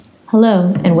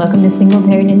Hello, and welcome to Single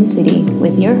Parent in the City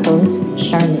with your host,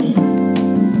 Charlene.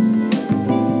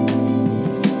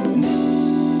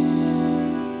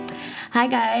 Hi,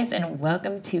 guys, and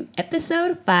welcome to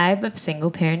episode 5 of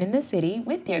Single Parent in the City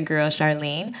with your girl,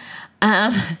 Charlene.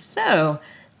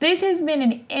 This has been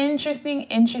an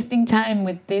interesting time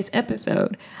with this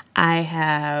episode. I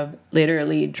have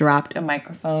literally dropped a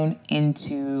microphone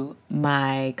into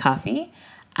my coffee.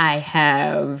 I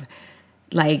have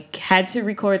had to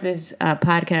record this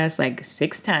podcast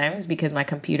 6 times because my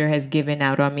computer has given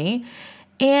out on me.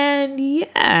 And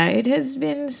yeah, it has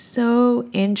been so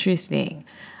interesting.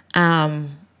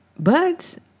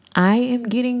 But I am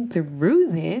getting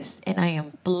through this and I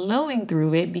am blowing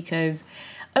through it because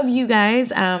of you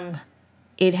guys.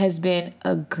 It has been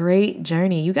a great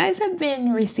journey. You guys have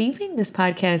been receiving this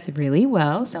podcast really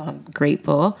well, so I'm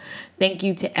grateful. Thank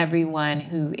you to everyone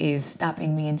who is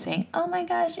stopping me and saying, "Oh my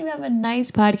gosh, you have a nice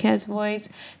podcast voice."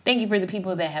 Thank you for the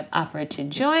people that have offered to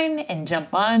join and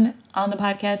jump on the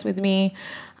podcast with me.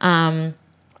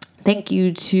 Thank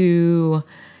you to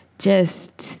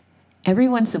just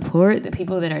everyone's support, the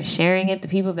people that are sharing it, the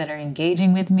people that are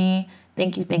engaging with me.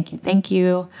 Thank you. Thank you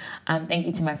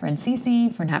to my friend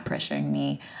Cece for not pressuring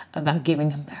me about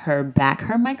giving her back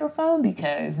her microphone,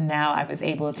 because now I was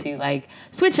able to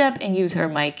switch up and use her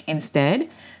mic instead.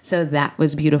 So that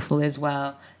was beautiful as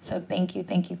well. So thank you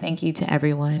to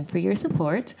everyone for your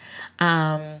support.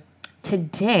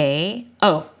 Today,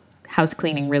 house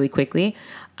cleaning really quickly.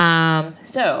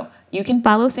 So you can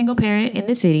follow Single Parent in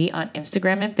the City on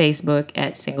Instagram and Facebook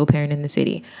at Single Parent in the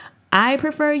City. I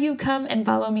prefer you come and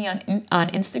follow me on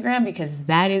Instagram because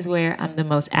that is where I'm the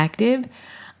most active.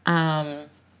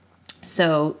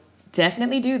 So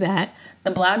definitely do that.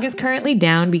 The blog is currently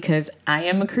down because I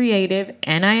am a creative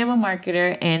and I am a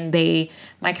marketer, and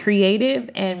my creative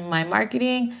and my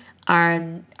marketing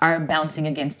are bouncing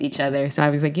against each other. So I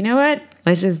was like, you know what?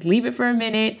 Let's just leave it for a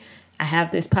minute. I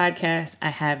have this podcast. I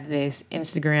have this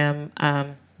Instagram.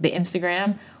 The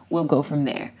Instagram will go from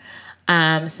there.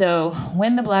 So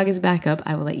when the blog is back up,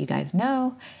 I will let you guys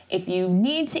know. If you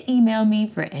need to email me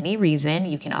for any reason,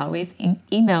 you can always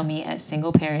email me at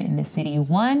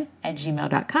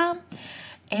singleparentinthecity1@gmail.com.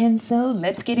 And so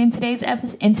let's get into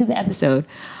the episode.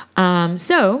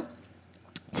 So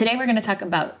today we're going to talk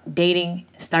about dating,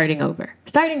 starting over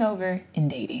in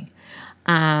dating.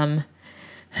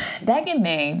 Back in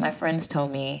May, my friends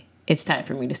told me it's time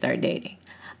for me to start dating.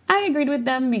 I agreed with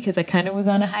them because I kind of was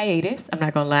on a hiatus. I'm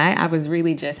not going to lie. I was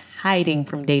really just hiding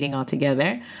from dating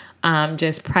altogether.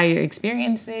 Just prior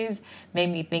experiences made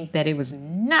me think that it was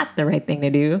not the right thing to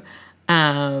do.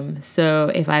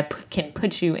 So if I can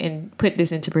put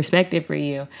this into perspective for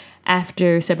you,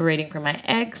 after separating from my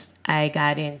ex, I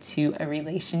got into a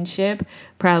relationship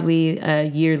probably a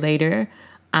year later.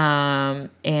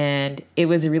 And it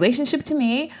was a relationship to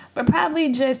me, but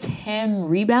probably just him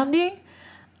rebounding.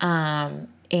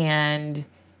 And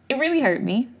it really hurt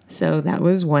me. So that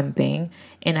was one thing.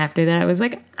 And after that, I was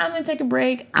like, I'm going to take a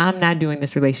break. I'm not doing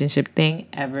this relationship thing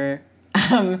ever.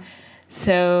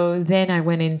 So then I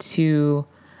went into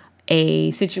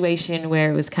a situation where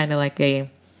it was kind of like a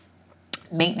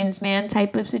maintenance man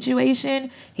type of situation.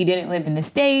 He didn't live in the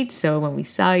States. So when we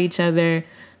saw each other,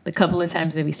 the couple of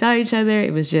times that we saw each other,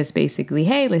 it was just basically,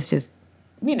 hey, let's just,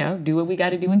 do what we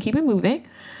got to do and keep it moving.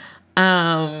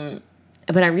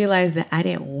 But I realized that I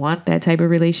didn't want that type of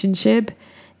relationship.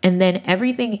 And then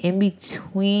everything in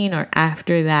between or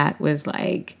after that was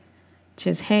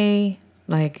just, hey,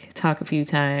 talk a few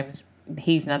times.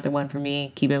 He's not the one for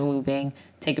me. Keep it moving.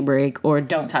 Take a break, or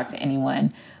don't talk to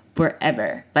anyone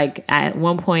forever. At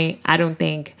one point, I don't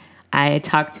think I had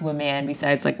talked to a man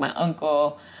besides my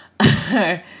uncle,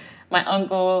 and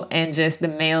just the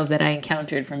males that I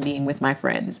encountered from being with my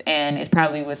friends. And it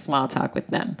probably was small talk with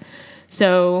them.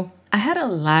 So I had a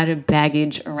lot of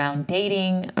baggage around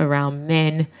dating, around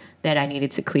men that I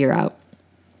needed to clear out.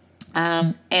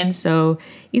 And so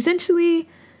essentially,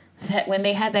 that when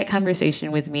they had that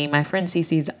conversation with me, my friend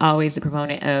Cece is always the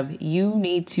proponent of, you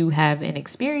need to have an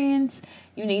experience.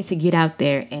 You need to get out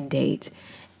there and date.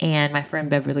 And my friend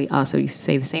Beverly also used to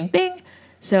say the same thing.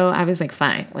 So I was like,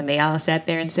 fine. When they all sat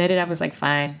there and said it, I was like,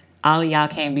 fine. All of y'all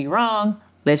can't be wrong.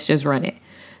 Let's just run it.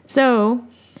 So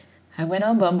I went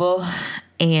on Bumble.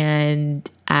 And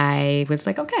I was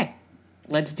like, okay,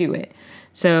 let's do it.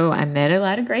 So I met a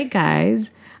lot of great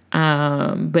guys,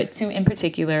 but 2 in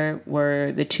particular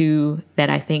were the 2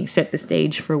 that I think set the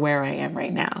stage for where I am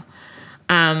right now.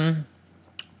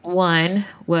 One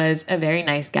was a very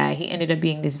nice guy. He ended up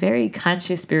being this very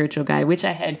conscious spiritual guy, which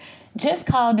I had just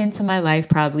called into my life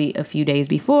probably a few days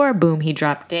before. Boom, he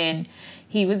dropped in.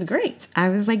 he was great. I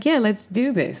was like, yeah, let's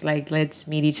do this. Like, let's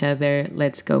meet each other.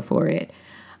 Let's go for it.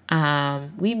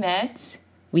 We met,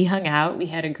 we hung out, we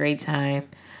had a great time.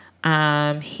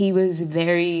 He was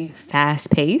very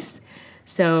fast paced.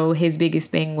 So his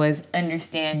biggest thing was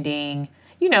understanding,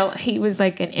 he was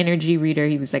like an energy reader.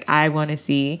 He was like, I want to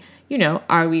see,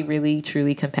 are we really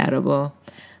truly compatible?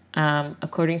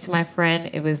 According to my friend,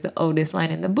 it was the oldest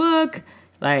line in the book.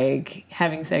 Like,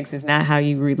 having sex is not how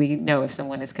you really know if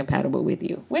someone is compatible with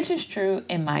you, which is true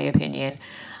in my opinion.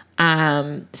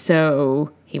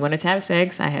 So he wanted to have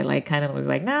sex. I had was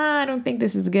like, nah, I don't think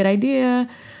this is a good idea.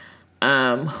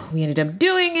 We ended up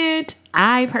doing it.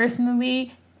 I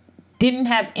personally didn't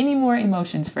have any more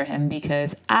emotions for him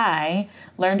because I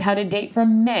learned how to date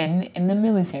from men in the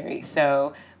military.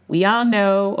 So we all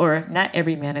know, or not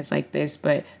every man is like this,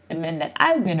 but the men that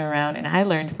I've been around and I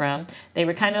learned from, they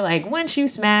were kind of like, once you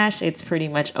smash, it's pretty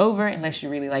much over unless you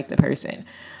really like the person.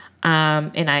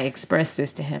 And I expressed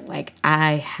this to him, like,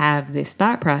 I have this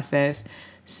thought process.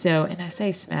 So, and I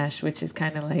say smash, which is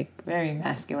kind of like very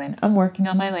masculine. I'm working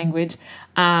on my language.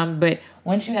 But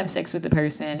once you have sex with the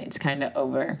person, it's kind of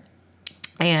over.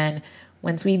 And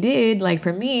once we did, like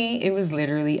for me, it was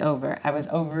literally over. I was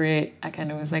over it. I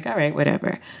kind of was like, all right,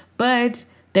 whatever. But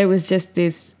there was just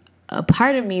a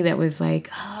part of me that was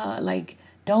like,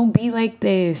 don't be like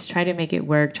this. Try to make it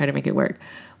work. Try to make it work.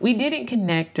 We didn't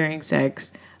connect during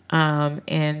sex.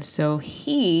 And so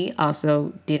he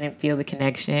also didn't feel the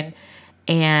connection.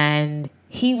 And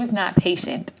he was not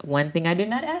patient. One thing I did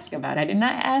not ask about. I did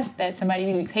not ask that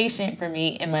somebody be patient for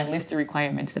me in my list of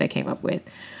requirements that I came up with.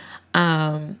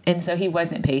 And so he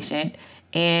wasn't patient,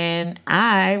 and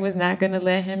I was not going to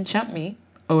let him chump me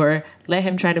or let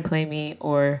him try to play me,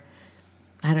 or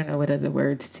I don't know what other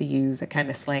words to use. I kind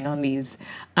of slang on these.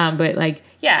 But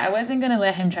I wasn't going to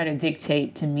let him try to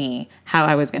dictate to me how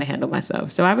I was going to handle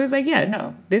myself. So I was like, yeah,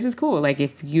 no, this is cool. Like,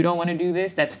 if you don't want to do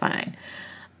this, that's fine.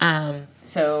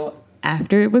 So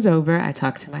after it was over, I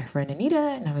talked to my friend Anita,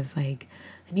 and I was like,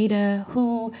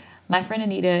 my friend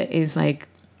Anita is like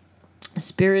a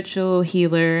spiritual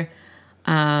healer.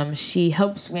 She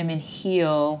helps women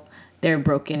heal their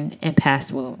broken and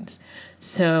past wounds.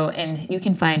 So, and you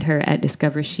can find her at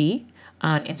Discover She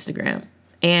on Instagram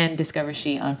and Discover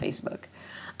She on Facebook.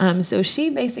 So she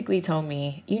basically told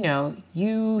me,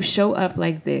 you show up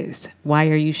like this. Why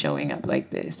are you showing up like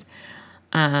this?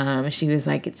 She was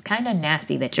like, it's kind of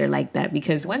nasty that you're like that,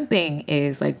 because one thing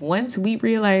is, like, once we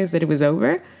realized that it was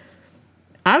over,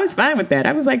 I was fine with that.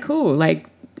 I was like, cool. Like,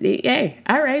 hey,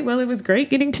 all right, well, it was great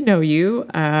getting to know you.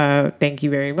 Thank you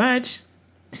very much.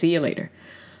 See you later.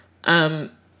 And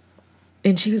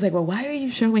she was like, well, why are you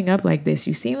showing up like this?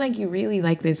 You seem like you really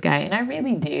like this guy. And I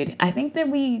really did. I think that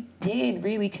we did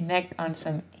really connect on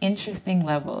some interesting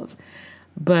levels.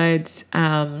 But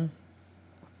when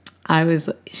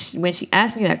she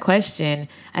asked me that question,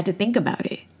 I had to think about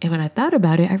it. And when I thought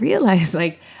about it, I realized,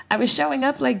 like, I was showing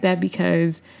up like that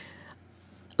because,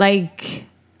 like,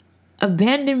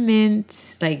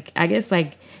 abandonment, like, I guess,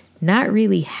 like, not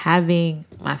really having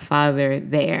my father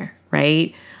there,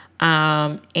 right?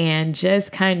 And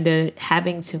just kind of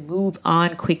having to move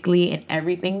on quickly in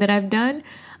everything that I've done.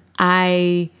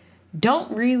 I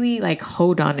don't really like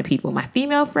hold on to people. My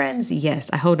female friends, yes,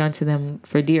 I hold on to them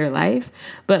for dear life.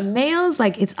 But males,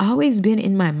 like, it's always been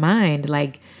in my mind,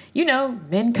 like,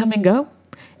 men come and go,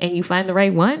 and you find the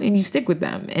right one and you stick with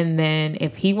them. And then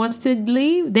if he wants to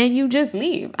leave, then you just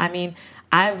leave. I mean,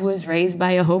 I was raised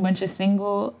by a whole bunch of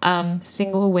single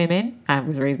women.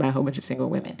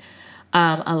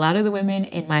 A lot of the women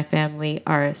in my family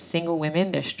are single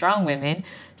women. They're strong women.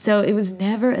 So it was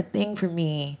never a thing for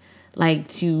me, like,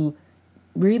 to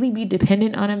really be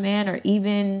dependent on a man, or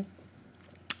even,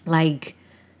 like,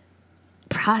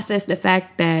 process the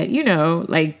fact that,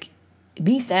 like,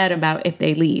 be sad about if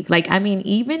they leave. Like, I mean,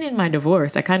 even in my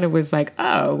divorce, I kind of was like,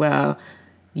 oh, well,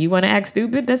 you want to act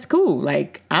stupid? That's cool.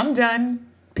 Like, I'm done.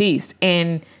 Peace.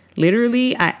 And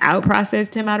literally, I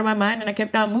out-processed him out of my mind, and I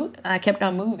kept on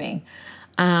moving.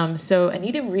 So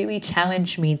Anita really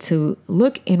challenged me to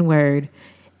look inward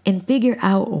and figure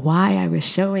out why I was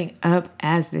showing up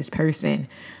as this person.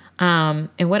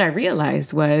 And what I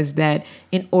realized was that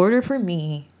in order for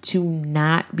me to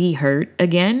not be hurt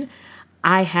again,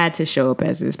 I had to show up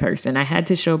as this person. I had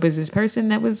to show up as this person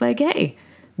that was like, hey,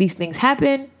 these things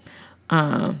happen.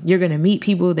 You're going to meet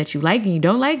people that you like and you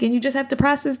don't like, and you just have to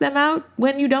process them out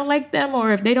when you don't like them,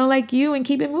 or if they don't like you, and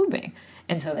keep it moving.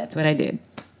 And so that's what I did.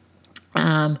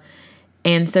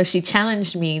 And so she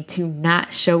challenged me to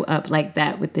not show up like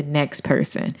that with the next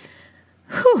person.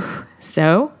 Whew.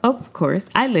 So, of course,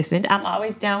 I listened. I'm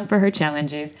always down for her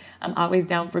challenges. I'm always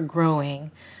down for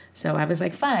growing. So I was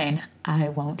like, fine, I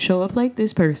won't show up like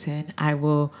this person. I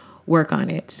will work on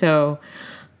it. So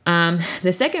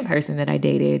the second person that I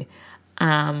dated,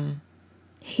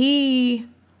 he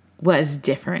was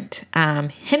different.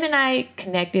 Him and I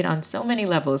connected on so many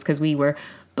levels because we were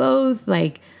both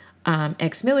like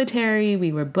ex-military.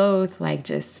 We were both like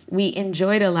we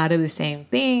enjoyed a lot of the same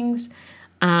things.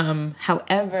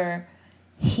 However,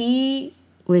 he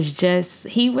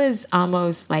was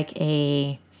almost like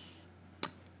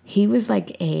he was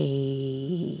like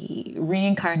a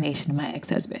reincarnation of my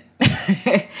ex-husband.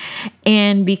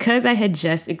 And because I had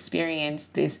just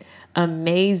experienced this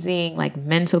amazing like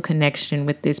mental connection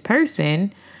with this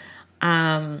person,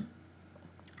 I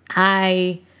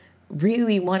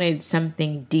really wanted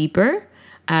something deeper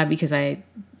because I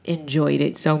enjoyed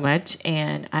it so much.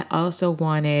 And I also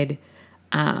wanted,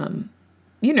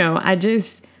 I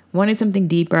just wanted something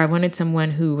deeper. I wanted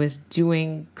someone who was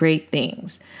doing great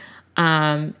things.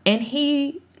 And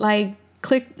he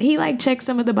checked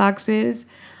some of the boxes.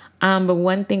 But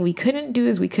one thing we couldn't do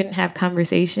is we couldn't have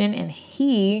conversation. And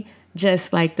he,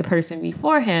 just like the person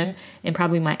before him and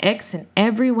probably my ex and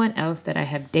everyone else that I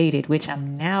have dated, which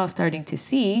I'm now starting to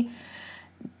see,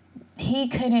 he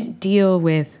couldn't deal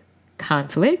with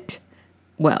conflict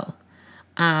well.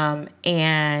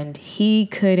 And he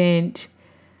couldn't,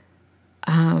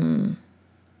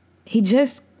 he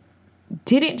just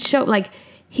didn't show, like,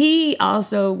 he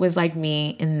also was like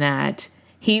me in that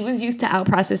he was used to out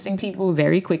processing people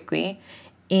very quickly,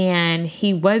 and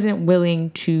he wasn't willing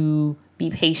to be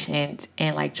patient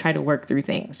and like try to work through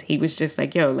things. He was just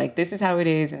like, yo, like, this is how it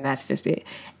is, and that's just it.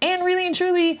 And really and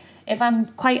truly, if I'm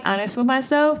quite honest with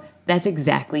myself, that's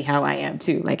exactly how I am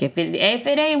too. Like, if it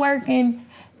ain't working,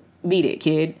 beat it,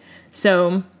 kid.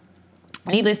 So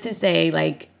needless to say,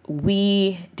 like,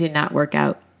 we did not work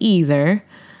out either.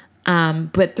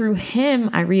 But through him,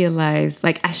 I realized,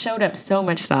 like, I showed up so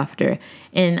much softer.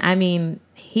 And I mean,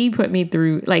 he put me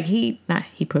through, like, not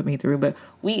he put me through, but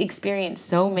we experienced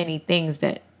so many things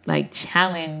that, like,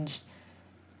 challenged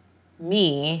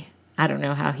me. I don't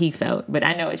know how he felt, but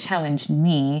I know it challenged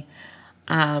me.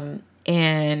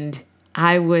 And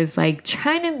I was, like,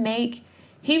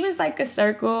 he was like a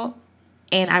circle,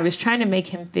 and I was trying to make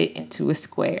him fit into a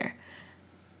square.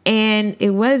 And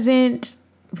it wasn't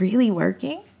really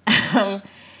working.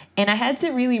 And I had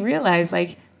to really realize,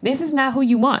 like, this is not who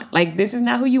you want. Like, this is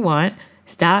not who you want.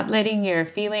 Stop letting your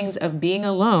feelings of being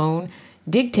alone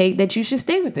dictate that you should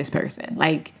stay with this person.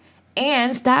 Like,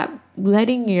 and stop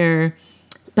letting your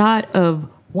thought of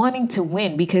wanting to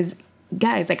win, because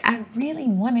guys, like, I really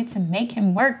wanted to make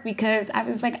him work because I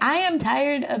was like, I am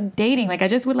tired of dating. Like, I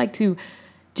just would like to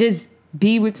just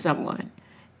be with someone.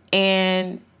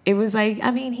 And it was like,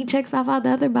 I mean, he checks off all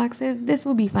the other boxes. This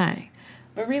will be fine.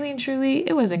 But really and truly,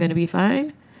 it wasn't going to be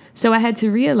fine. So I had to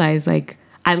realize, like,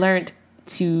 I learned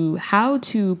how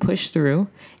to push through.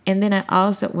 And then I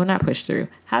also, not push through,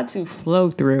 how to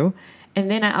flow through. And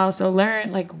then I also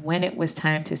learned, like, when it was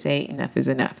time to say enough is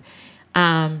enough.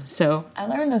 So I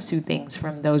learned those two things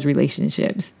from those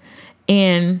relationships.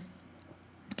 And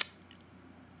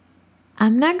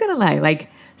I'm not going to lie, like,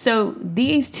 so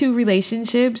these two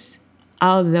relationships,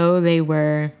 although they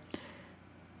were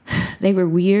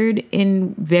weird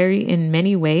in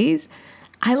many ways,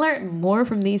 I learned more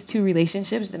from these two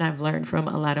relationships than I've learned from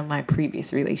a lot of my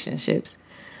previous relationships.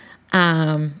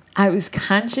 I was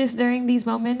conscious during these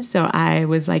moments, so I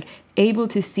was like able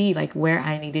to see like where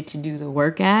I needed to do the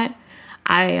work at.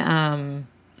 I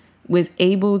was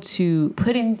able to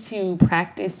put into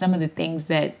practice some of the things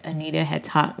that Anita had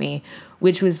taught me,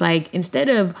 which was like, instead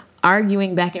of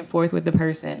arguing back and forth with the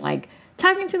person, like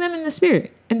talking to them in the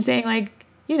spirit and saying like,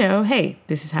 you know, hey,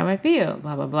 this is how I feel,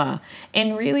 blah, blah, blah.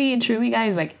 And really and truly,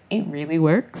 guys, like, it really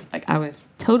works. Like, I was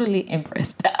totally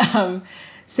impressed.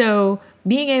 So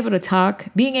being able to talk,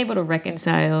 being able to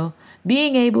reconcile,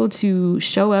 being able to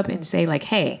show up and say like,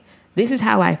 hey, this is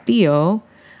how I feel.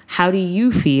 How do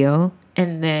you feel?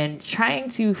 And then trying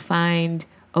to find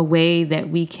a way that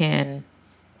we can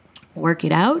work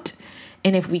it out.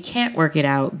 And if we can't work it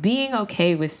out, being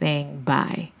okay with saying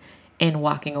bye and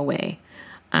walking away.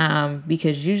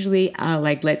 Because usually I'll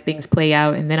like let things play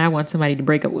out and then I want somebody to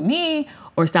break up with me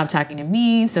or stop talking to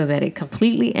me so that it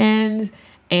completely ends.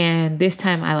 And this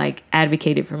time I like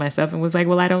advocated for myself and was like,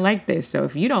 well, I don't like this. So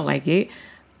if you don't like it,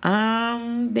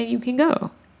 then you can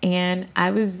go. And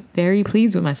I was very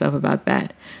pleased with myself about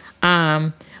that.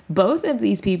 Both of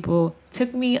these people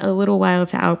took me a little while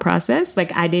to out process.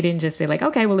 Like, I didn't just say like,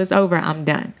 okay, well, it's over, I'm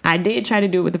done. I did try to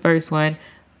do it with the first one,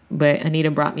 but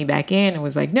Anita brought me back in and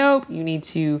was like, nope, you need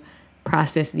to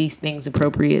process these things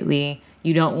appropriately.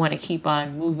 You don't want to keep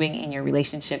on moving in your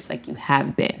relationships like you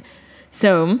have been.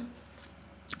 So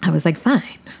I was like,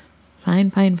 fine.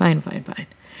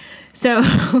 So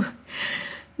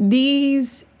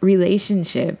these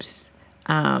relationships,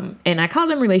 and I call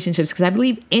them relationships because I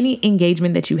believe any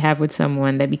engagement that you have with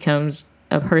someone that becomes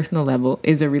a personal level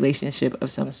is a relationship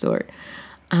of some sort.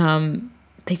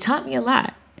 They taught me a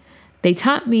lot. They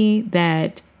taught me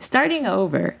that starting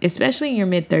over, especially in your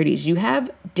mid-30s, you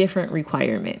have different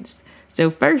requirements. So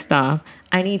first off,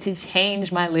 I need to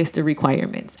change my list of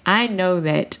requirements. I know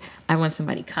that I want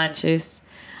somebody conscious.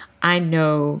 I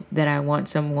know that I want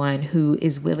someone who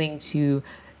is willing to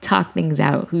talk things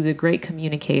out, who's a great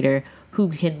communicator, who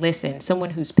can listen,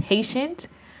 someone who's patient,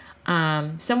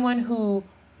 someone who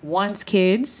wants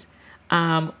kids,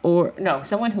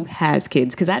 someone who has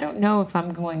kids, because I don't know if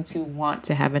I'm going to want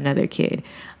to have another kid.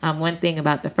 One thing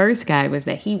about the first guy was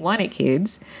that he wanted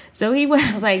kids. So he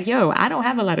was like, yo, I don't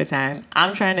have a lot of time.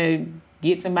 I'm trying to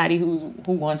get somebody who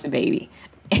wants a baby.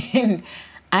 And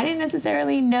I didn't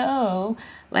necessarily know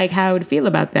like how I would feel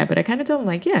about that. But I kind of told him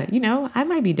like, yeah, I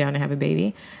might be down to have a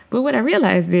baby. But what I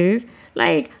realized is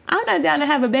like, I'm not down to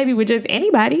have a baby with just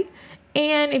anybody.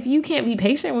 And if you can't be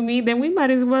patient with me, then we might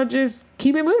as well just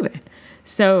keep it moving.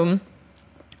 So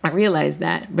I realized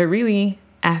that, but really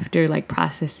after like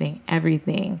processing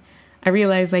everything, I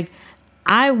realized like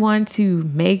I want to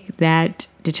make that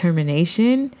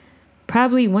determination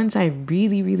probably once I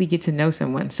really, really get to know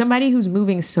someone. Somebody who's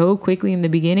moving so quickly in the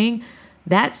beginning,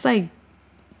 that's like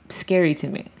scary to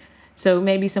me. So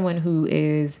maybe someone who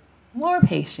is more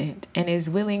patient and is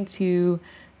willing to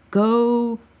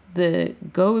go the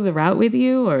route with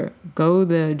you or go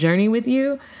the journey with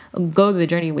you, go the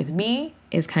journey with me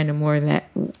is kind of more that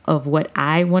of what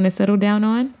I want to settle down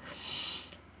on.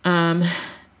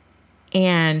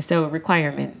 And so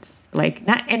requirements, like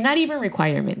not even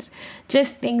requirements,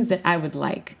 just things that I would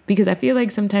like, because I feel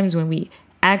like sometimes when we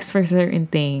ask for certain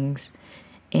things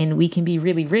and we can be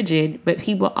really rigid, but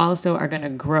people also are going to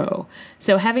grow.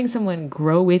 So having someone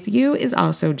grow with you is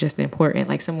also just important.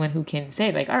 Like someone who can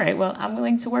say like, all right, well, I'm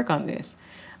willing to work on this.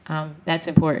 That's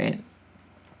important.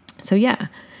 So yeah,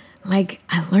 like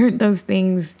I learned those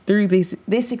things through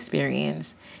this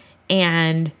experience,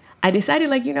 and I decided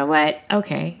like, you know what?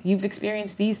 Okay, you've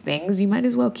experienced these things. You might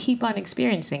as well keep on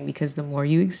experiencing, because the more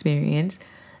you experience,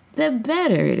 the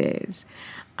better it is.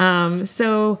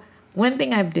 So one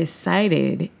thing I've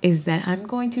decided is that I'm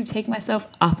going to take myself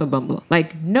off of Bumble.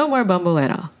 Like no more Bumble at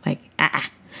all. Like,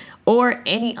 or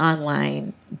any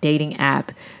online dating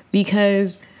app,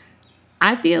 because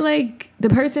I feel like the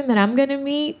person that I'm going to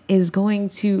meet is going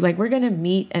to, like, we're going to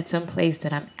meet at some place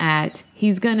that I'm at.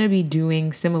 He's going to be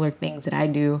doing similar things that I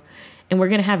do. And we're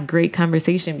going to have great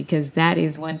conversation, because that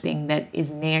is one thing that is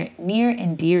near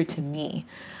and dear to me,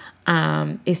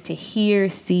 is to hear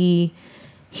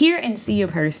and see a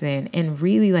person and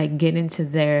really like get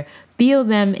into feel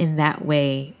them in that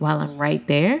way while I'm right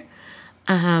there.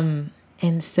 And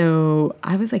so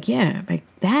I was like, yeah, like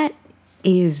that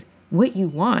is what you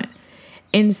want.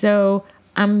 And so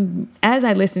as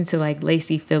I listen to like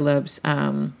Lacy Phillips'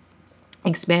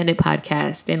 expanded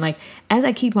podcast, and like as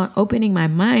I keep on opening my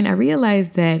mind, I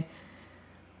realize that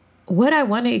what I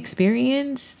want to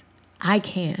experience, I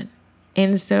can.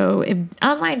 And so if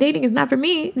online dating is not for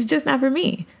me, it's just not for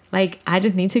me. Like I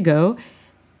just need to go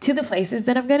to the places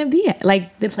that I'm going to be at,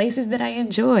 like the places that I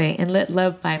enjoy, and let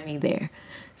love find me there.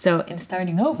 So in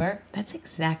starting over, that's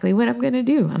exactly what I'm going to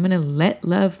do. I'm going to let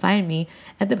love find me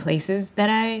at the places that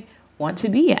I want to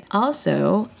be at.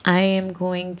 Also, I am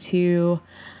going to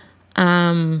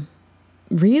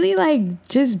really like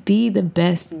just be the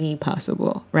best me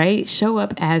possible, right? Show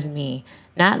up as me,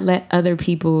 not let other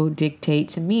people dictate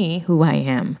to me who I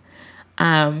am.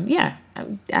 I'm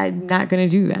not going to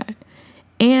do that.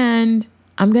 And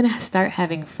I'm going to start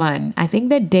having fun. I think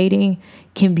that dating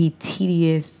can be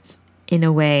tedious in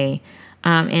a way.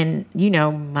 And,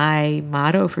 my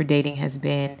motto for dating has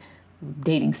been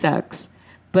dating sucks.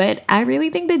 But I really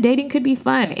think that dating could be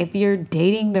fun if you're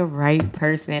dating the right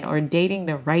person or dating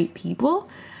the right people.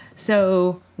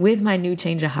 So with my new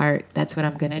change of heart, that's what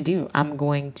I'm going to do. I'm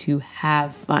going to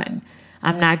have fun.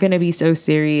 I'm not going to be so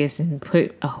serious and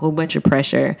put a whole bunch of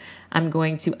pressure. I'm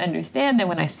going to understand that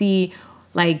when I see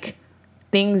like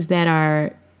things that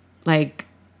are like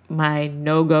my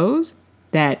no-goes,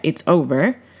 that it's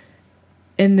over.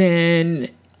 And then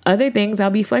other things I'll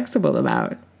be flexible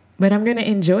about. But I'm going to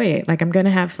enjoy it. Like I'm going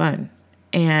to have fun.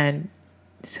 And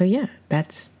so yeah,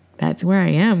 that's where I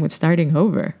am with starting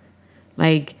over.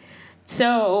 Like,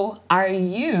 so are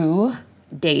you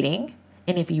dating?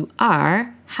 And if you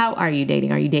are, how are you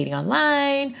dating? Are you dating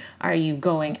online? Are you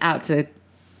going out to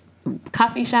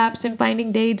coffee shops and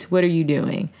finding dates? What are you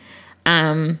doing?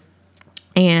 And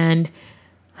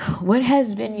what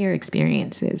has been your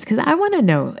experiences? Because I want to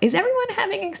know, is everyone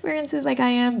having experiences like I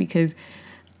am? Because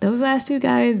those last two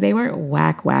guys, they weren't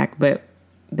whack, but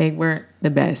they weren't the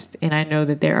best. And I know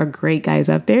that there are great guys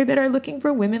out there that are looking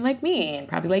for women like me and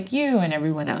probably like you and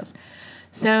everyone else.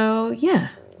 So yeah,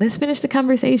 let's finish the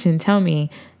conversation. Tell me,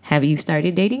 have you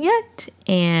started dating yet?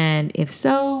 And if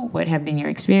so, what have been your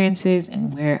experiences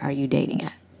and where are you dating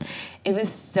at? It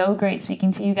was so great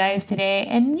speaking to you guys today.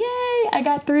 And yay, I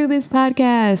got through this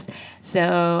podcast.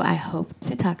 So I hope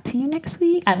to talk to you next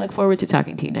week. I look forward to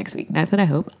talking to you next week. Not that I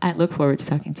hope. I look forward to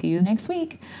talking to you next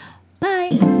week.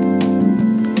 Bye.